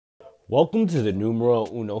Welcome to the Numero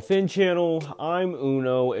Uno Fin channel. I'm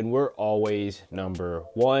Uno and we're always number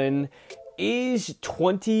one. Is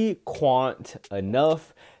 20 quant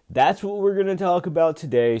enough? That's what we're going to talk about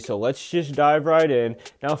today, so let's just dive right in.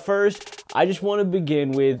 Now first, I just want to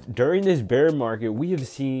begin with, during this bear market, we have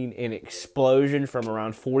seen an explosion from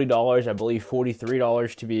around $40, I believe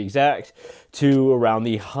 $43 to be exact, to around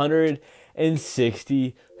the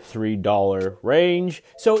 $163 range.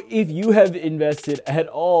 So if you have invested at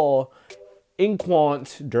all in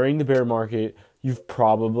quant during the bear market, you've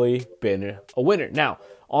probably been a winner. Now,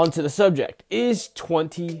 on to the subject. Is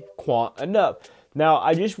 20 quant enough? Now,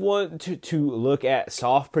 I just want to look at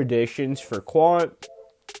soft predictions for quant.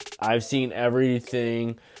 I've seen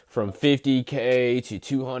everything from 50K to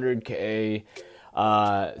 200K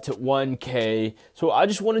to 1K. So I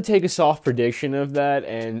just want to take a soft prediction of that,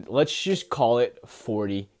 and let's just call it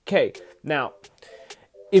 40K. Now,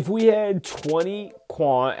 if we had 20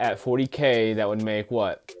 quant at 40K, that would make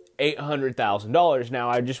what? $800,000. Now,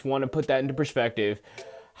 I just want to put that into perspective.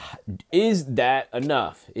 Is that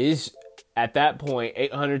enough? Is at that point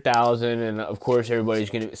 800,000, and of course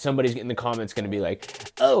somebody's in the comments gonna be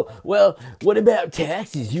like, oh well, what about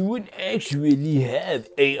taxes? You wouldn't actually have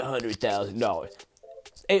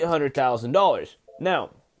 $800,000.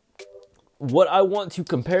 Now, what I want to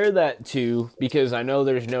compare that to, because I know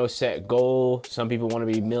there's no set goal. Some people want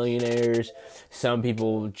to be millionaires. Some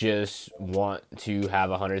people just want to have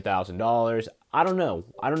 $100,000. I don't know.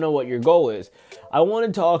 I don't know what your goal is. I want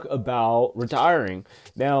to talk about retiring.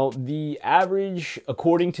 Now, the average,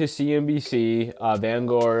 according to CNBC,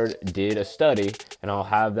 Vanguard did a study, and I'll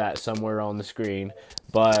have that somewhere on the screen.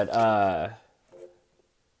 But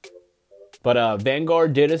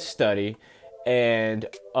Vanguard did a study, and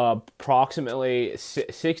approximately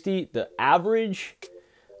the average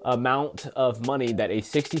amount of money that a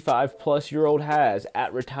 65-plus-year-old has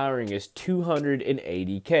at retiring is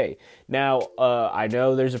 $280K. Now, I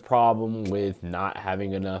know there's a problem with not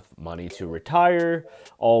having enough money to retire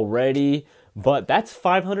already, but that's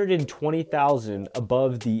 $520,000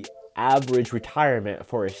 above the average retirement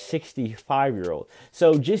for a 65-year-old.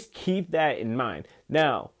 So just keep that in mind.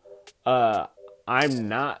 Now, I'm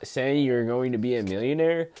not saying you're going to be a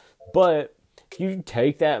millionaire, but if you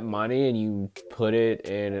take that money and you put it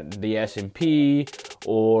in the S&P,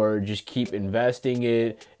 or just keep investing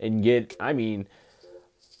it and get, 10%,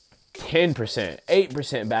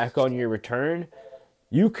 8% back on your return,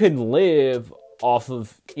 you can live off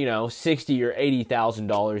of, $60,000 or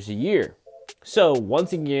 $80,000 a year. So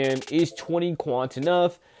once again, is 20 quant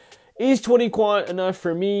enough? Is 20 quant enough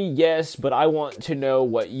for me? Yes, but I want to know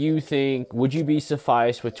what you think. Would you be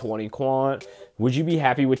sufficed with 20 quant? Would you be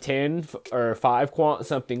happy with 10 or 5 quant,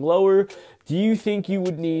 something lower? Do you think you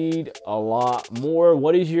would need a lot more?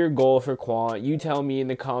 What is your goal for quant? You tell me in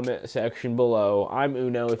the comment section below. I'm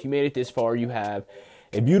Uno. If you made it this far, you have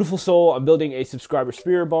a beautiful soul. I'm building a subscriber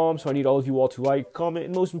spirit bomb, so I need all of you all to like, comment,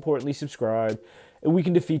 and most importantly, subscribe. And we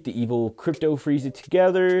can defeat the evil crypto freezer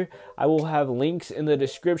together. I will have links in the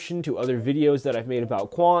description to other videos that I've made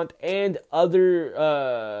about quant, and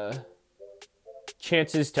other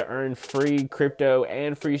chances to earn free crypto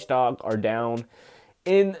and free stock are down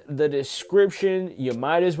in the description. You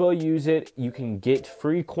might as well use it. You can get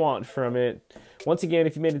free quant from it. Once again,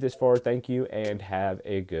 if you made it this far, thank you and have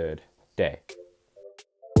a good day.